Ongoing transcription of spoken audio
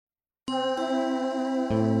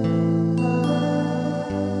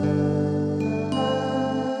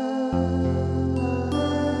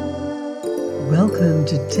Welcome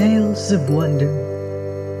to Tales of Wonder.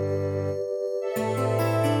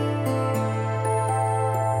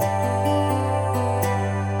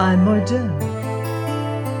 I'm Marjan,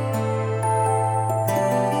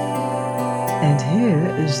 and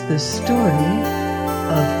here is the story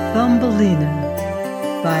of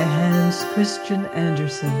Thumbelina by Hans Christian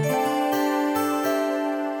Andersen.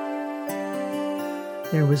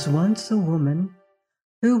 There was once a woman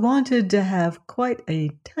who wanted to have quite a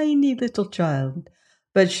tiny little child,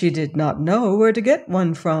 but she did not know where to get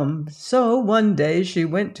one from. So one day she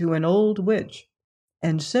went to an old witch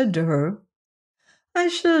and said to her, "I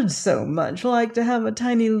should so much like to have a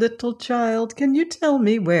tiny little child. Can you tell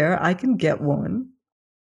me where I can get one?"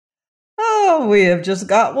 "Oh, we have just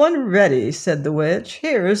got one ready," said the witch.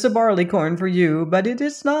 "Here is a barleycorn for you, but it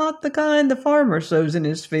is not the kind the farmer sows in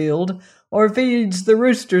his field or feeds the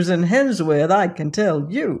roosters and hens with, I can tell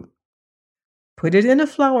you. Put it in a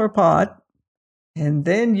flower pot, and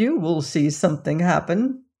then you will see something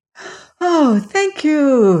happen." "Oh, thank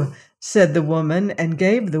you," said the woman, and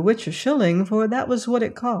gave the witch a shilling, for that was what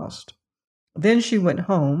it cost. Then she went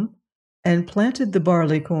home and planted the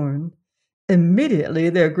barleycorn. Immediately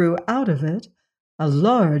there grew out of it a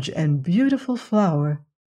large and beautiful flower,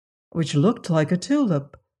 which looked like a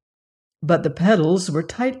tulip, but the petals were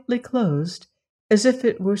tightly closed, as if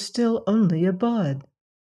it were still only a bud.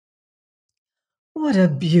 "What a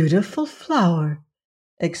beautiful flower!"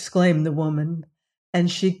 exclaimed the woman,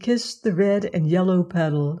 and she kissed the red and yellow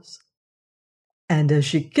petals. And as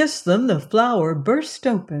she kissed them, the flower burst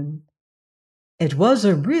open. It was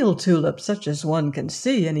a real tulip, such as one can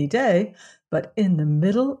see any day, but in the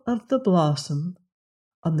middle of the blossom,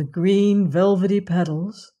 on the green velvety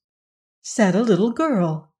petals, sat a little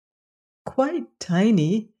girl, quite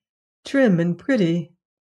tiny, trim and pretty.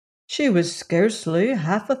 She was scarcely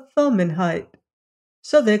half a thumb in height,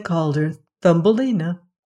 so they called her Thumbelina.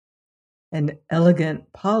 An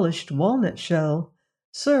elegant polished walnut shell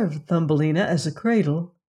served Thumbelina as a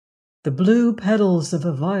cradle. The blue petals of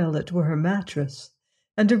a violet were her mattress,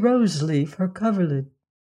 and a rose leaf her coverlid.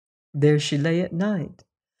 There she lay at night,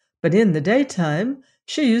 but in the daytime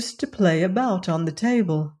she used to play about on the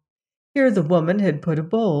table. Here the woman had put a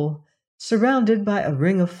bowl, surrounded by a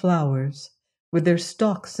ring of flowers, with their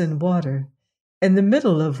stalks in water, in the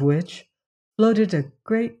middle of which floated a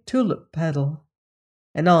great tulip petal.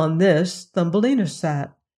 And on this Thumbelina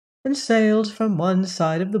sat, and sailed from one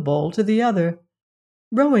side of the bowl to the other,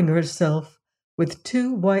 rowing herself with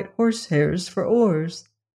 2 white horsehairs for oars.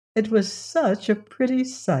 It was such a pretty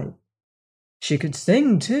sight. She could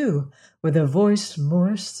sing, too, with a voice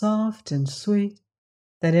more soft and sweet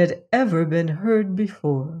than had ever been heard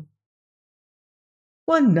before.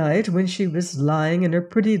 One night, when she was lying in her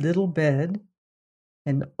pretty little bed,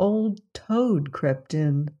 an old toad crept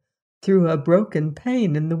in through a broken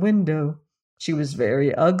pane in the window. She was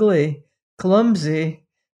very ugly, clumsy,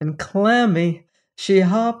 and clammy. She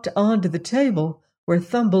hopped onto the table where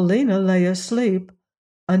Thumbelina lay asleep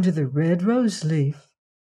under the red rose leaf.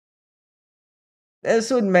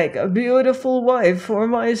 "This would make a beautiful wife for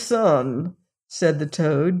my son," said the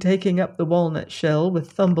toad, taking up the walnut shell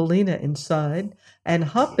with Thumbelina inside and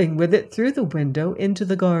hopping with it through the window into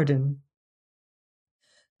the garden.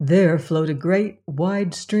 There flowed a great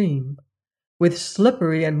wide stream, with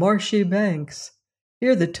slippery and marshy banks.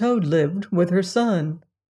 Here the toad lived with her son.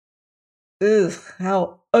 Ugh,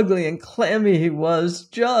 how ugly and clammy he was,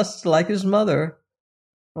 just like his mother.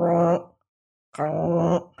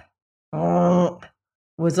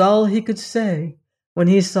 Was all he could say when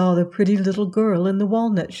he saw the pretty little girl in the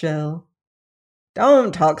walnut shell.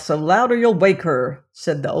 "Don't talk so loud or you'll wake her,"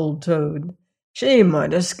 said the old toad. "She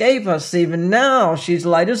might escape us even now. She's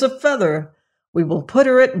light as a feather. We will put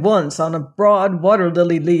her at once on a broad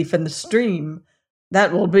water-lily leaf in the stream.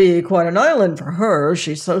 That will be quite an island for her.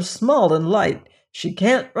 She's so small and light, she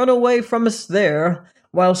can't run away from us there,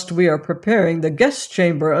 whilst we are preparing the guest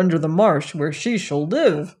chamber under the marsh where she shall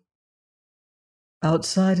live."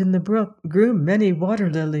 Outside in the brook grew many water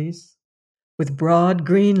lilies, with broad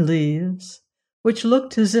green leaves, which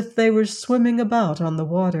looked as if they were swimming about on the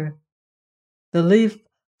water. The leaf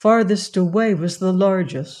farthest away was the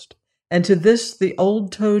largest, and to this the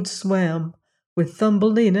old toad swam, with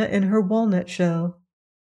Thumbelina in her walnut shell.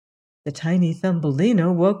 The tiny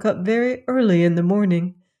Thumbelina woke up very early in the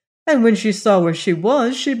morning, and when she saw where she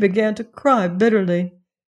was, she began to cry bitterly,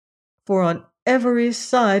 for on every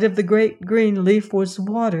side of the great green leaf was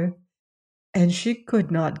water, and she could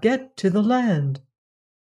not get to the land.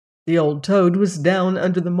 The old toad was down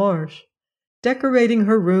under the marsh, decorating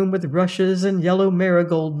her room with rushes and yellow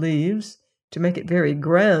marigold leaves to make it very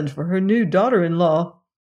grand for her new daughter-in-law.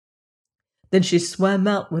 Then she swam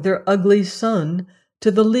out with her ugly son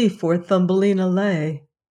to the leaf where Thumbelina lay.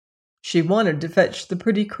 She wanted to fetch the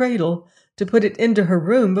pretty cradle to put it into her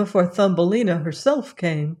room before Thumbelina herself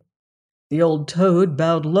came. The old toad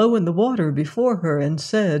bowed low in the water before her and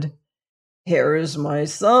said, "Here is my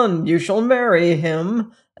son. You shall marry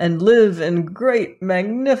him and live in great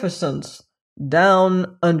magnificence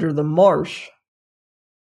down under the marsh."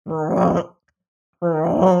 "Grunk,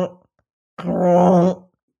 grunk, grunk,"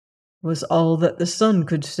 was all that the son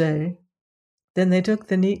could say. Then they took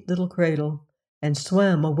the neat little cradle and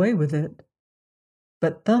swam away with it.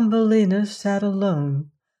 But Thumbelina sat alone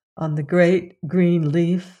on the great green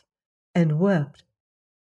leaf and wept,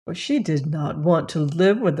 for she did not want to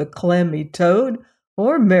live with the clammy toad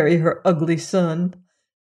or marry her ugly son.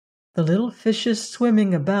 The little fishes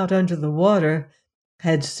swimming about under the water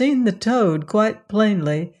had seen the toad quite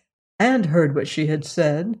plainly and heard what she had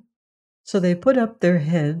said, so they put up their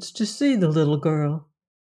heads to see the little girl.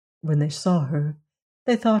 When they saw her,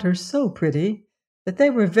 they thought her so pretty that they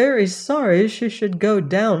were very sorry she should go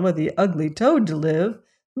down with the ugly toad to live.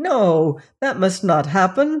 No, that must not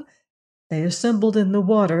happen. They assembled in the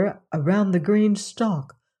water around the green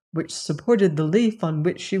stalk which supported the leaf on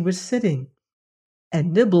which she was sitting,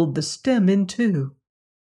 and nibbled the stem in two.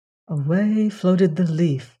 Away floated the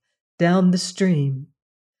leaf down the stream,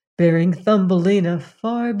 bearing Thumbelina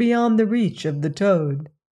far beyond the reach of the toad.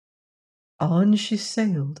 On she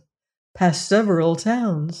sailed, past several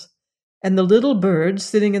towns, and the little birds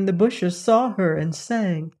sitting in the bushes saw her and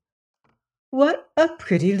sang, "What a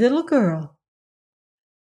pretty little girl!"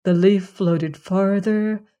 The leaf floated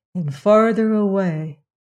farther and farther away.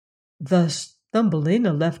 Thus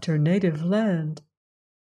Thumbelina left her native land.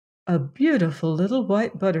 A beautiful little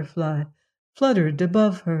white butterfly fluttered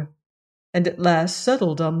above her, and at last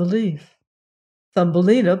settled on the leaf.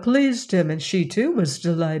 Thumbelina pleased him, and she too was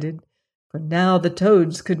delighted, for now the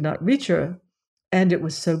toads could not reach her, and it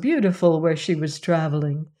was so beautiful where she was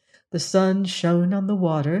traveling. The sun shone on the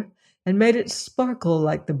water and made it sparkle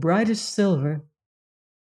like the brightest silver.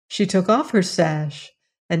 She took off her sash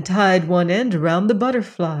and tied one end around the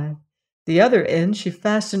butterfly. The other end she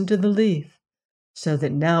fastened to the leaf, so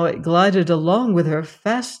that now it glided along with her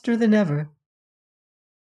faster than ever.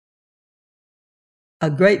 A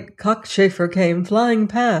great cockchafer came flying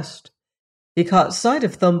past. He caught sight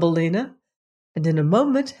of Thumbelina, and in a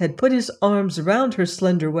moment had put his arms round her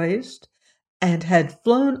slender waist, and had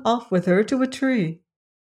flown off with her to a tree.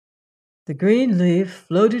 The green leaf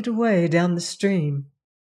floated away down the stream,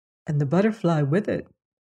 and the butterfly with it,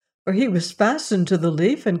 for he was fastened to the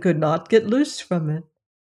leaf and could not get loose from it.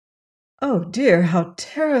 Oh dear, how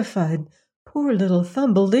terrified poor little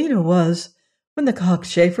Thumbelina was when the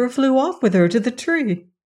cockchafer flew off with her to the tree.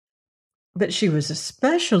 But she was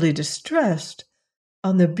especially distressed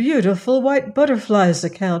on the beautiful white butterfly's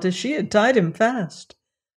account, as she had tied him fast,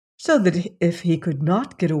 so that if he could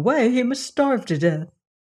not get away, he must starve to death.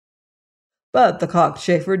 But the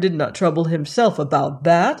cockchafer did not trouble himself about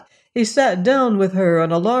that. He sat down with her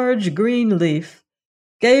on a large green leaf,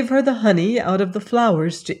 gave her the honey out of the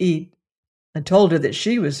flowers to eat, and told her that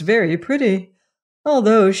she was very pretty,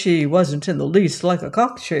 although she wasn't in the least like a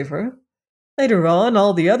cockchafer. Later on,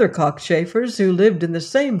 all the other cockchafers who lived in the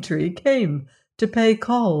same tree came to pay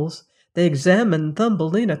calls. They examined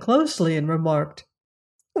Thumbelina closely and remarked,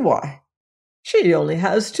 "Why, she only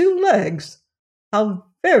has 2 legs. How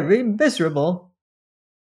very miserable!"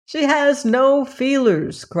 "She has no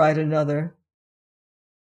feelers," cried another.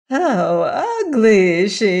 "How ugly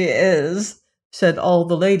she is," said all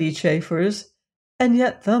the lady chafers, and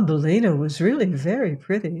yet Thumbelina was really very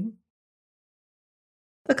pretty.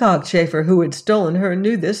 The cockchafer who had stolen her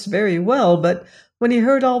knew this very well, but when he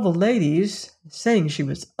heard all the ladies saying she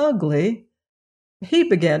was ugly, he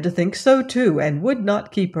began to think so too, and would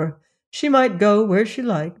not keep her. She might go where she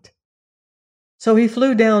liked. So he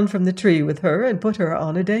flew down from the tree with her and put her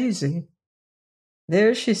on a daisy.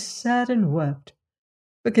 There she sat and wept,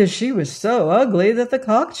 because she was so ugly that the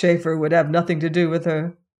cockchafer would have nothing to do with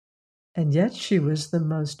her. And yet she was the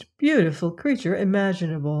most beautiful creature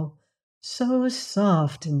imaginable, so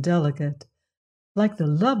soft and delicate, like the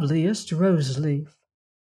loveliest rose leaf.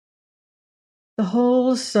 The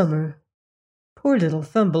whole summer, poor little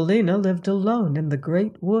Thumbelina lived alone in the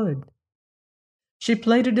great wood. She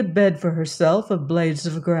plaited a bed for herself of blades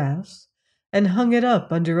of grass, and hung it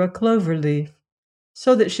up under a clover leaf,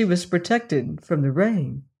 so that she was protected from the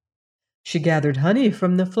rain. She gathered honey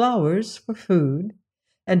from the flowers for food,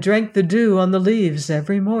 and drank the dew on the leaves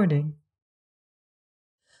every morning.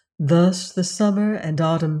 Thus the summer and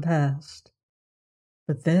autumn passed.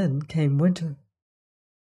 But then came winter,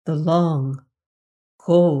 the long,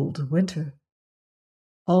 cold winter.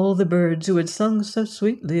 All the birds who had sung so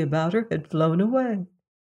sweetly about her had flown away.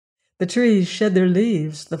 The trees shed their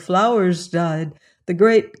leaves, the flowers died, the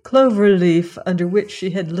great clover leaf under which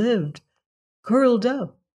she had lived curled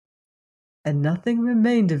up, and nothing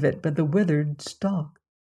remained of it but the withered stalk.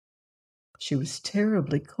 She was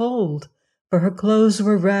terribly cold, for her clothes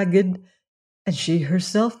were ragged, and she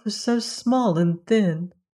herself was so small and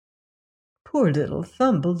thin. Poor little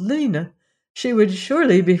Thumbelina! She would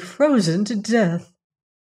surely be frozen to death.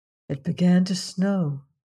 It began to snow,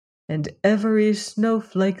 and every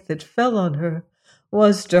snowflake that fell on her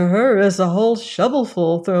was to her as a whole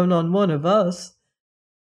shovelful thrown on one of us,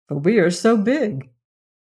 for we are so big,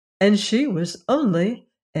 and she was only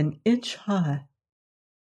an inch high.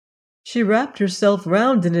 She wrapped herself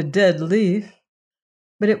round in a dead leaf,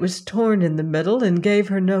 but it was torn in the middle and gave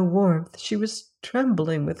her no warmth. She was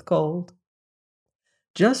trembling with cold.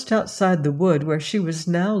 Just outside the wood where she was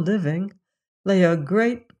now living lay a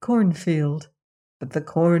great cornfield, but the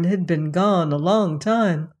corn had been gone a long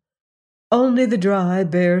time. Only the dry,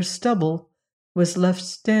 bare stubble was left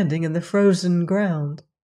standing in the frozen ground.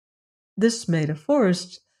 This made a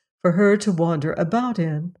forest for her to wander about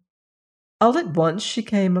in. All at once she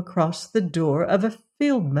came across the door of a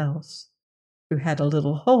field mouse, who had a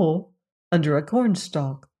little hole under a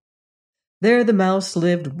cornstalk. There the mouse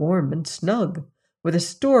lived warm and snug, with a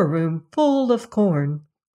storeroom full of corn,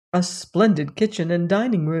 a splendid kitchen and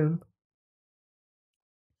dining room.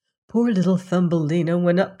 Poor little Thumbelina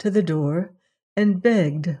went up to the door and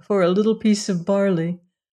begged for a little piece of barley,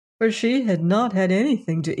 for she had not had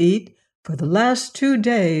anything to eat for the last 2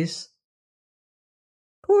 days.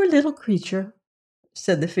 "Poor little creature,"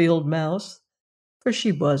 said the field mouse, for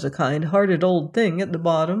she was a kind-hearted old thing at the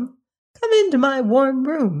bottom, "come into my warm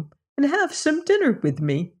room and have some dinner with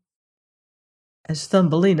me." As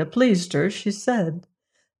Thumbelina pleased her, she said,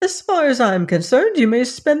 "As far as I am concerned, you may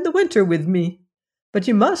spend the winter with me, but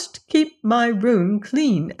you must keep my room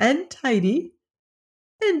clean and tidy,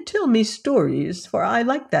 and tell me stories, for I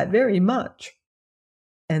like that very much."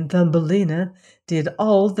 And Thumbelina did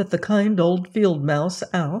all that the kind old field mouse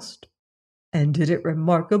asked, and did it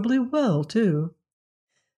remarkably well, too.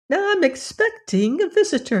 "Now I'm expecting a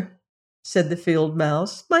visitor," said the field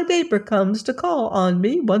mouse. "My neighbor comes to call on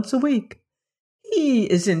me once a week. He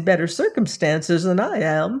is in better circumstances than I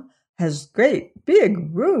am, has great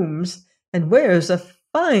big rooms, and wears a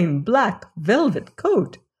fine black velvet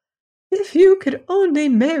coat. If you could only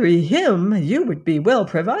marry him, you would be well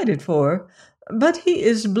provided for, but he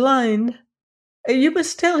is blind. You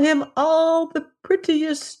must tell him all the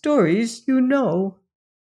prettiest stories you know."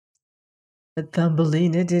 But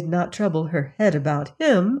Thumbelina did not trouble her head about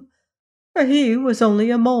him, for he was only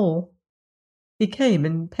a mole. He came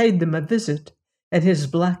and paid them a visit in his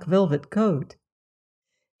black velvet coat.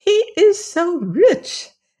 "He is so rich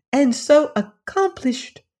and so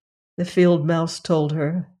accomplished," the field mouse told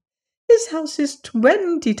her. "His house is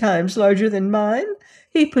 20 times larger than mine.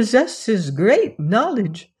 He possesses great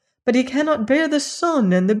knowledge, but he cannot bear the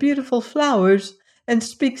sun and the beautiful flowers, and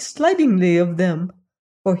speaks slightingly of them,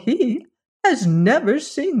 for he has never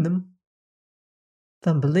seen them."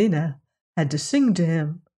 Thumbelina had to sing to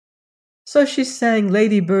him. So she sang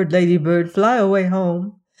Lady Bird, Fly Away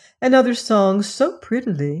Home, and other songs so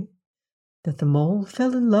prettily that the mole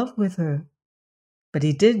fell in love with her. But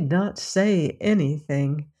he did not say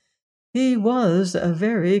anything. He was a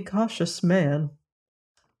very cautious man.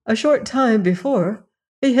 A short time before,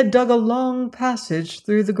 he had dug a long passage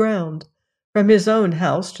through the ground, from his own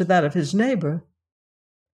house to that of his neighbor.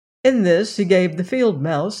 In this he gave the field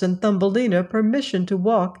mouse and Thumbelina permission to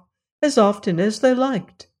walk as often as they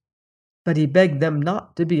liked. But he begged them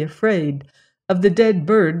not to be afraid of the dead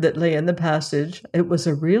bird that lay in the passage. It was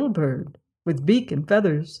a real bird, with beak and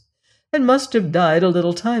feathers, and must have died a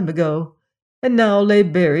little time ago, and now lay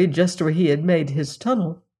buried just where he had made his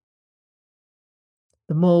tunnel.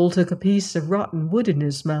 The mole took a piece of rotten wood in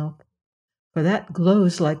his mouth, for that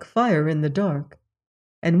glows like fire in the dark,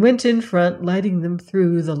 and went in front, lighting them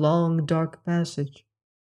through the long, dark passage.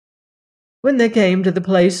 When they came to the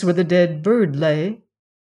place where the dead bird lay,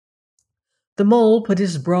 the mole put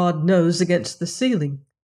his broad nose against the ceiling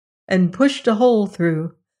and pushed a hole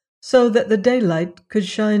through so that the daylight could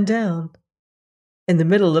shine down. In the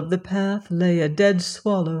middle of the path lay a dead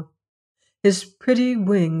swallow, his pretty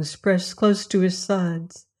wings pressed close to his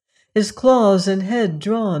sides, his claws and head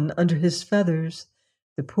drawn under his feathers.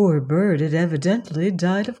 The poor bird had evidently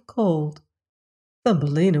died of cold.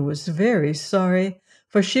 Thumbelina was very sorry,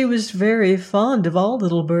 for she was very fond of all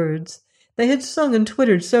little birds. They had sung and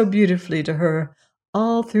twittered so beautifully to her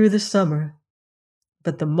all through the summer.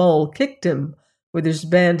 But the mole kicked him with his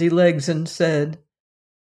bandy legs and said,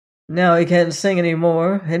 Now he can't sing any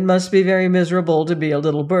more. It must be very miserable to be a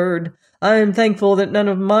little bird. I am thankful that none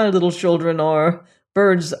of my little children are.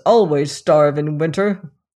 Birds always starve in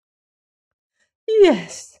winter."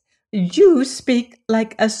 "Yes, you speak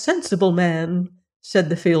like a sensible man," said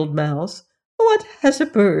the field mouse. "What has a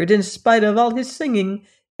bird, in spite of all his singing?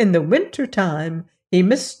 In the winter time he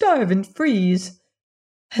must starve and freeze,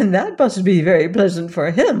 and that must be very pleasant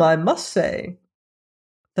for him, I must say."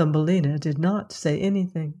 Thumbelina did not say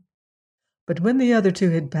anything, but when the other two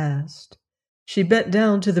had passed, she bent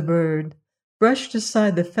down to the bird, brushed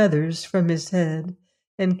aside the feathers from his head,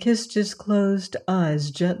 and kissed his closed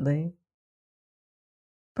eyes gently.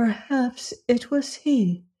 "Perhaps it was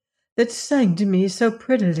he that sang to me so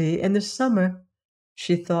prettily in the summer,"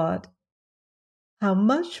 she thought. "How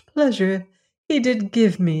much pleasure he did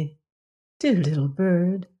give me, dear little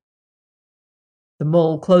bird." The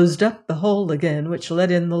mole closed up the hole again which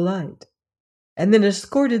let in the light, and then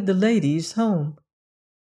escorted the ladies home.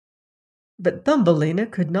 But Thumbelina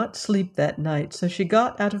could not sleep that night, so she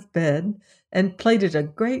got out of bed and plaited a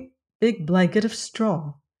great big blanket of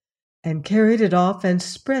straw, and carried it off and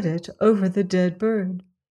spread it over the dead bird,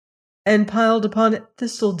 and piled upon it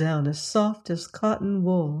thistledown as soft as cotton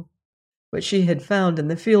wool, which she had found in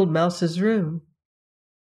the field mouse's room,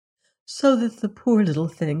 so that the poor little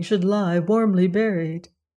thing should lie warmly buried.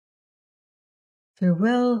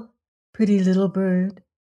 "Farewell, pretty little bird,"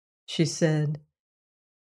 she said.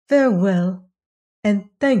 "Farewell, and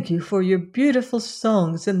thank you for your beautiful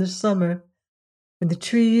songs in the summer, when the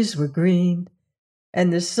trees were green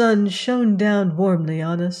and the sun shone down warmly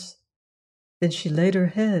on us." Then she laid her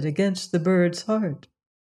head against the bird's heart.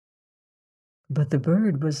 But the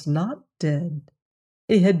bird was not dead.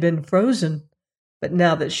 He had been frozen, but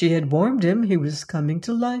now that she had warmed him, he was coming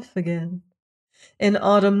to life again. In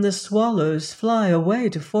autumn the swallows fly away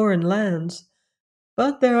to foreign lands,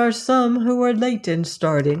 but there are some who are late in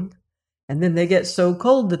starting, and then they get so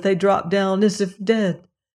cold that they drop down as if dead,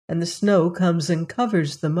 and the snow comes and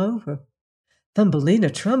covers them over. Thumbelina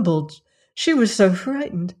trembled. She was so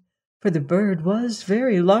frightened, for the bird was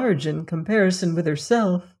very large in comparison with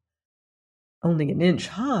herself, only an inch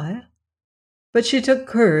high. But she took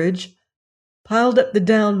courage, piled up the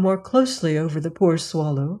down more closely over the poor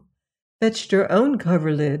swallow, fetched her own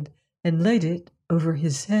coverlid, and laid it over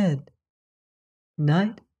his head.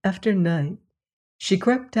 Night after night she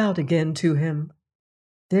crept out again to him.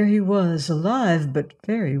 There he was, alive but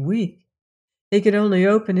very weak. He could only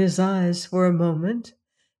open his eyes for a moment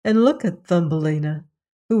and look at Thumbelina,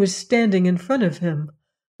 who was standing in front of him,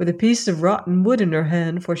 with a piece of rotten wood in her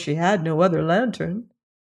hand, for she had no other lantern.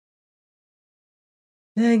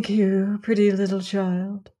 "Thank you, pretty little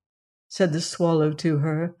child," said the swallow to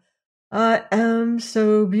her. "I am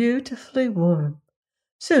so beautifully warm.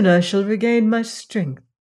 Soon I shall regain my strength,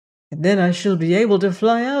 and then I shall be able to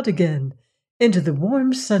fly out again into the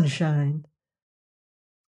warm sunshine."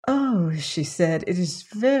 "Oh," she said, "it is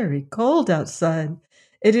very cold outside.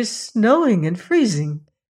 It is snowing and freezing.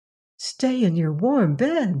 Stay in your warm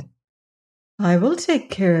bed. I will take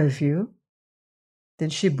care of you." Then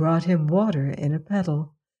she brought him water in a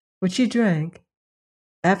kettle, which he drank,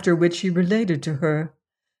 after which he related to her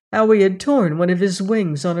how he had torn one of his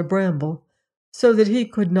wings on a bramble, so that he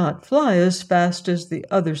could not fly as fast as the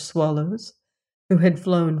other swallows, who had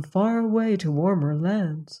flown far away to warmer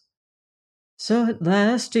lands. So at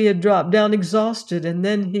last he had dropped down exhausted, and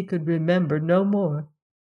then he could remember no more.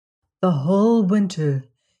 The whole winter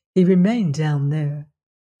he remained down there,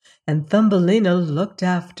 and Thumbelina looked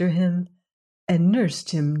after him and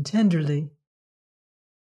nursed him tenderly.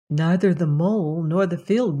 Neither the mole nor the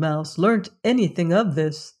field mouse learnt anything of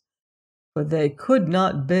this, for they could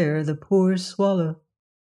not bear the poor swallow.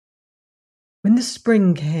 When the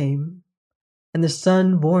spring came, and the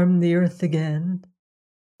sun warmed the earth again,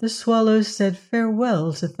 the swallow said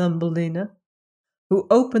farewell to Thumbelina, who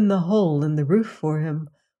opened the hole in the roof for him,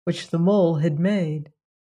 which the mole had made.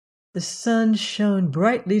 The sun shone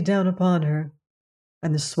brightly down upon her,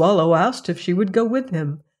 and the swallow asked if she would go with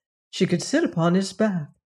him. She could sit upon his back.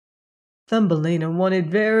 Thumbelina wanted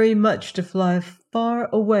very much to fly far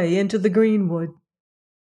away into the greenwood,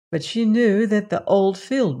 but she knew that the old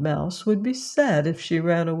field mouse would be sad if she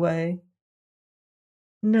ran away.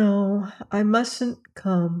 "No, I mustn't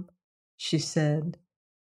come," she said.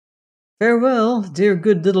 "Farewell, dear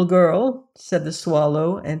good little girl," said the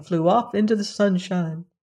swallow, and flew off into the sunshine.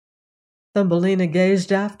 Thumbelina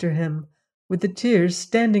gazed after him, with the tears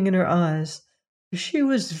standing in her eyes, for she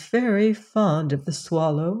was very fond of the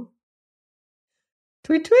swallow.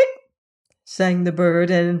 "Tweet, tweet," sang the bird,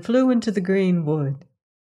 and flew into the green wood.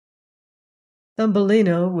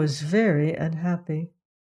 Thumbelina was very unhappy.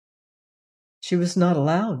 She was not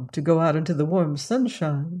allowed to go out into the warm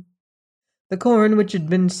sunshine. The corn which had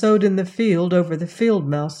been sowed in the field over the field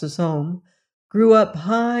mouse's home grew up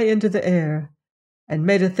high into the air and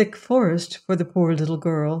made a thick forest for the poor little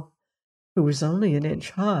girl, who was only an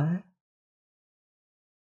inch high.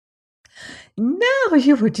 "Now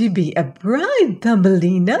you are to be a bride,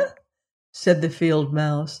 Thumbelina," said the field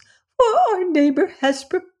mouse, "for our neighbor has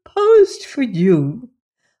proposed for you.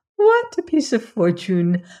 What a piece of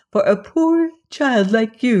fortune for a poor child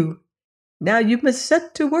like you! Now you must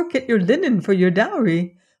set to work at your linen for your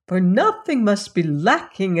dowry, for nothing must be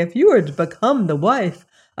lacking if you are to become the wife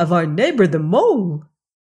of our neighbor the mole."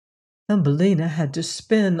 Thumbelina had to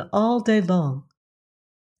spin all day long,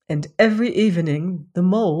 and every evening the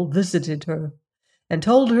mole visited her and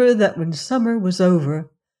told her that when summer was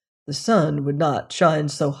over, the sun would not shine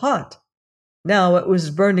so hot. Now it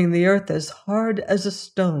was burning the earth as hard as a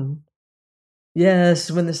stone.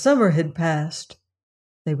 Yes, when the summer had passed,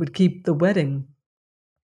 they would keep the wedding.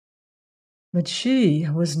 But she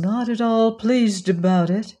was not at all pleased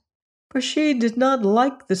about it, for she did not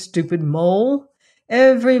like the stupid mole.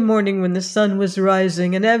 Every morning when the sun was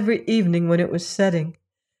rising, and every evening when it was setting,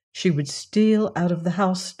 she would steal out of the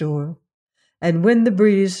house door, and when the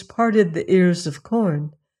breeze parted the ears of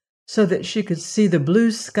corn, so that she could see the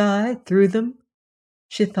blue sky through them,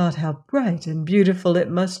 she thought how bright and beautiful it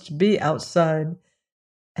must be outside,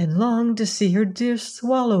 and longed to see her dear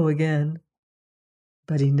swallow again.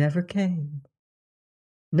 But he never came.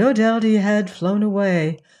 No doubt he had flown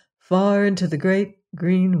away far into the great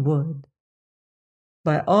green wood.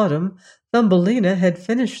 By autumn, Thumbelina had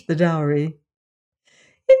finished the dowry.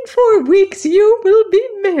 "In 4 weeks you will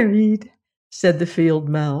be married," said the field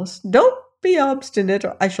mouse. "Don't be obstinate,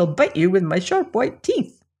 or I shall bite you with my sharp white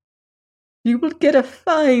teeth. You will get a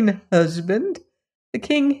fine husband. The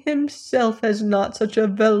king himself has not such a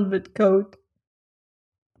velvet coat.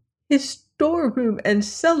 His storeroom and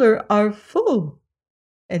cellar are full,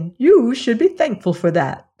 and you should be thankful for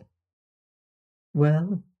that."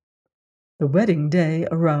 Well, the wedding day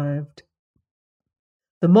arrived.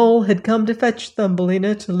 The mole had come to fetch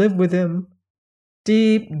Thumbelina to live with him,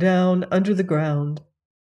 deep down under the ground,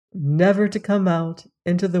 never to come out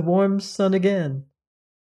into the warm sun again,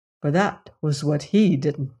 for that was what he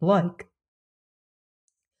didn't like.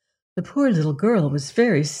 The poor little girl was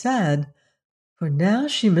very sad, for now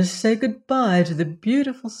she must say good-bye to the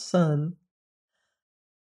beautiful sun.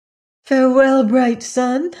 "Farewell, bright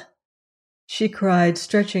sun," she cried,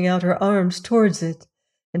 stretching out her arms towards it,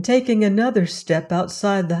 and taking another step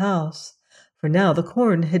outside the house, for now the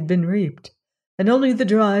corn had been reaped, and only the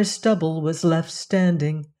dry stubble was left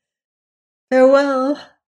standing. "Farewell,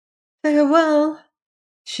 farewell,"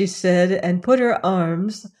 she said, and put her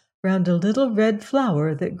arms round a little red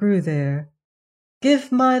flower that grew there.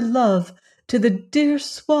 "Give my love to the dear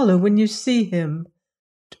swallow when you see him."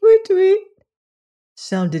 "Tweet, tweet,"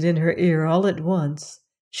 sounded in her ear all at once.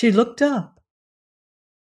 She looked up.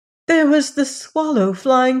 There was the swallow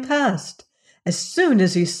flying past. As soon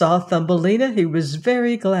as he saw Thumbelina, he was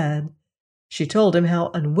very glad. She told him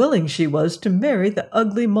how unwilling she was to marry the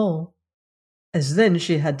ugly mole, as then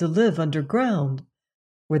she had to live underground,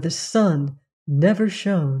 where the sun never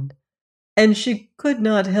shone, and she could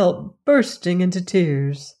not help bursting into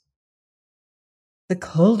tears. "The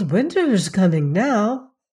cold winter is coming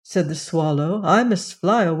now," said the swallow. "I must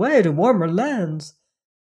fly away to warmer lands.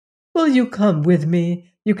 Will you come with me?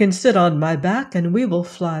 You can sit on my back, and we will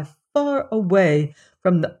fly far away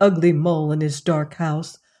from the ugly mole and his dark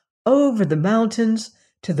house, over the mountains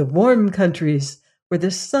to the warm countries, where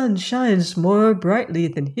the sun shines more brightly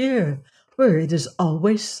than here, where it is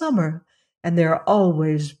always summer, and there are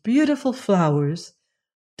always beautiful flowers.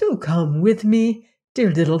 Do come with me,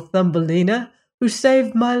 dear little Thumbelina, who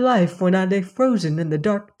saved my life when I lay frozen in the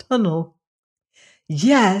dark tunnel."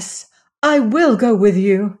 "Yes, I will go with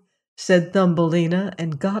you," said Thumbelina,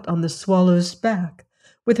 and got on the swallow's back,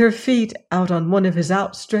 with her feet out on one of his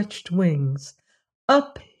outstretched wings.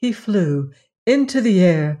 Up he flew into the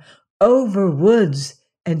air, over woods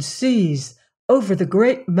and seas, over the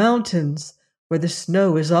great mountains, where the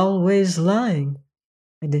snow is always lying,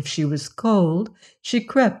 and if she was cold, she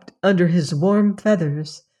crept under his warm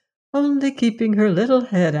feathers, only keeping her little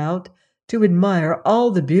head out to admire all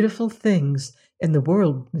the beautiful things in the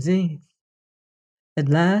world beneath. At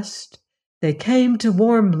last they came to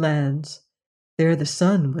warm lands. There the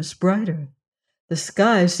sun was brighter. The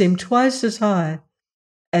sky seemed twice as high,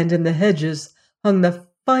 and in the hedges hung the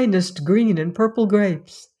finest green and purple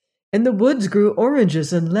grapes. In the woods grew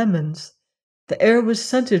oranges and lemons. The air was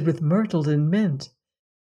scented with myrtle and mint,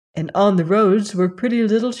 and on the roads were pretty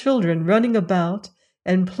little children running about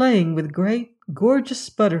and playing with great, gorgeous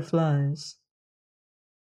butterflies.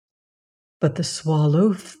 But the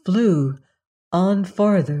swallow flew on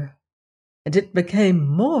farther, and it became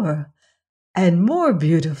more and more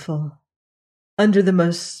beautiful. Under the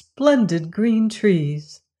most splendid green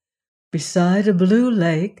trees, beside a blue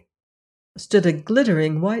lake, stood a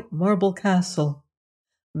glittering white marble castle.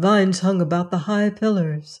 Vines hung about the high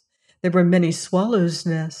pillars. There were many swallows'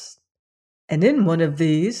 nests, and in one of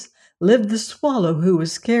these lived the swallow who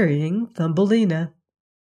was carrying Thumbelina.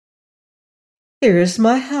 "Here is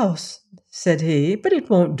my house," said he, "but it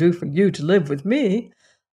won't do for you to live with me.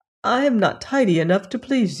 I am not tidy enough to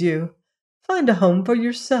please you. Find a home for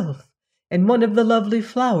yourself in one of the lovely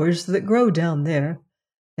flowers that grow down there.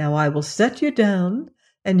 Now I will set you down,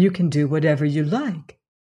 and you can do whatever you like."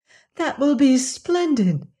 "That will be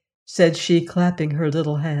splendid," said she, clapping her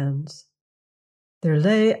little hands. There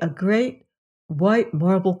lay a great white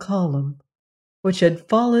marble column, which had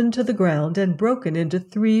fallen to the ground and broken into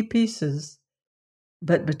 3 pieces.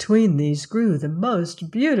 But between these grew the most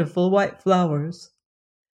beautiful white flowers.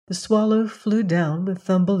 The swallow flew down with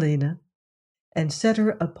Thumbelina and set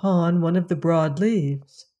her upon one of the broad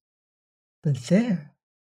leaves. But there,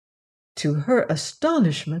 to her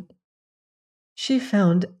astonishment, she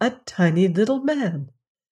found a tiny little man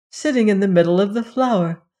sitting in the middle of the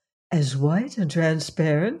flower, as white and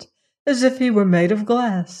transparent as if he were made of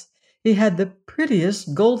glass. He had the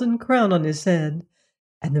prettiest golden crown on his head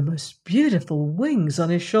and the most beautiful wings on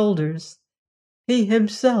his shoulders. He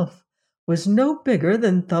himself was no bigger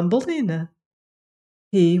than Thumbelina.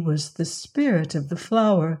 He was the spirit of the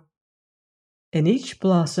flower. In each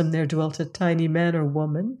blossom there dwelt a tiny man or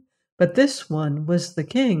woman, but this one was the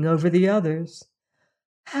king over the others.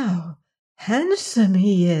 "How handsome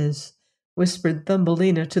he is!" whispered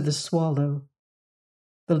Thumbelina to the swallow.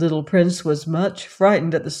 The little prince was much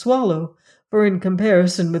frightened at the swallow, for in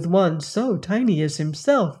comparison with one so tiny as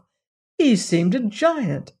himself, he seemed a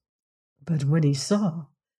giant. But when he saw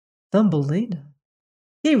Thumbelina,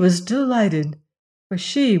 he was delighted, for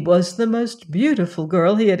she was the most beautiful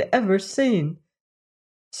girl he had ever seen.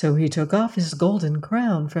 So he took off his golden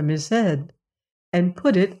crown from his head and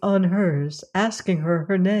put it on hers, asking her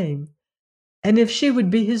her name, and if she would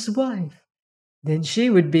be his wife, then she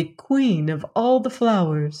would be queen of all the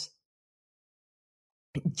flowers.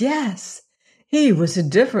 Yes, he was a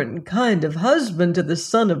different kind of husband to the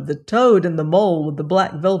son of the toad and the mole with the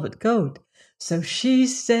black velvet coat. So she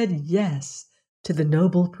said yes to the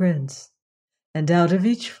noble prince, and out of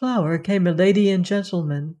each flower came a lady and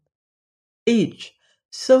gentleman, each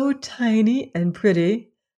so tiny and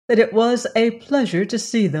pretty that it was a pleasure to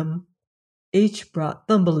see them. Each brought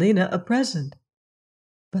Thumbelina a present.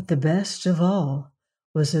 But the best of all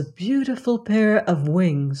was a beautiful pair of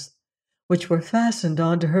wings, which were fastened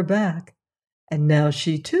onto her back, and now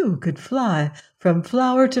she too could fly from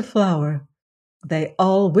flower to flower. They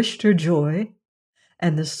all wished her joy,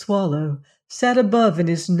 and the swallow sat above in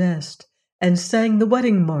his nest and sang the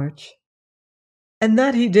wedding march. And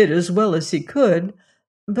that he did as well as he could,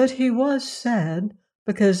 but he was sad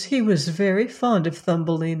because he was very fond of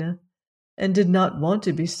Thumbelina and did not want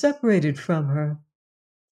to be separated from her.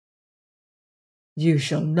 "You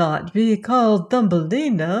shall not be called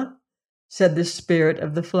Thumbelina," said the spirit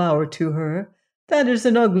of the flower to her. "That is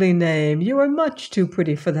an ugly name. You are much too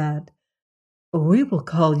pretty for that. We will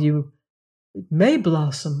call you May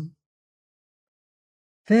Blossom."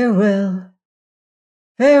 "Farewell,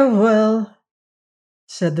 farewell,"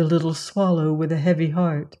 said the little swallow with a heavy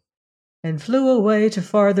heart, and flew away to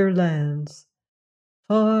farther lands.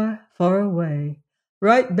 Far, far away,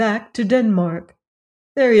 right back to Denmark.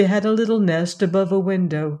 There he had a little nest above a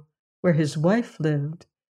window where his wife lived,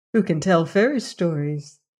 who can tell fairy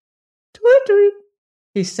stories. "Tweet, tweet,"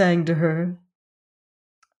 he sang to her.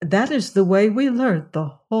 That is the way we learnt the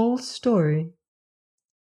whole story.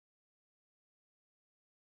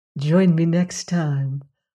 Join me next time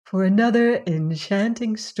for another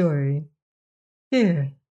enchanting story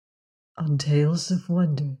here on Tales of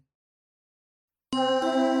Wonder.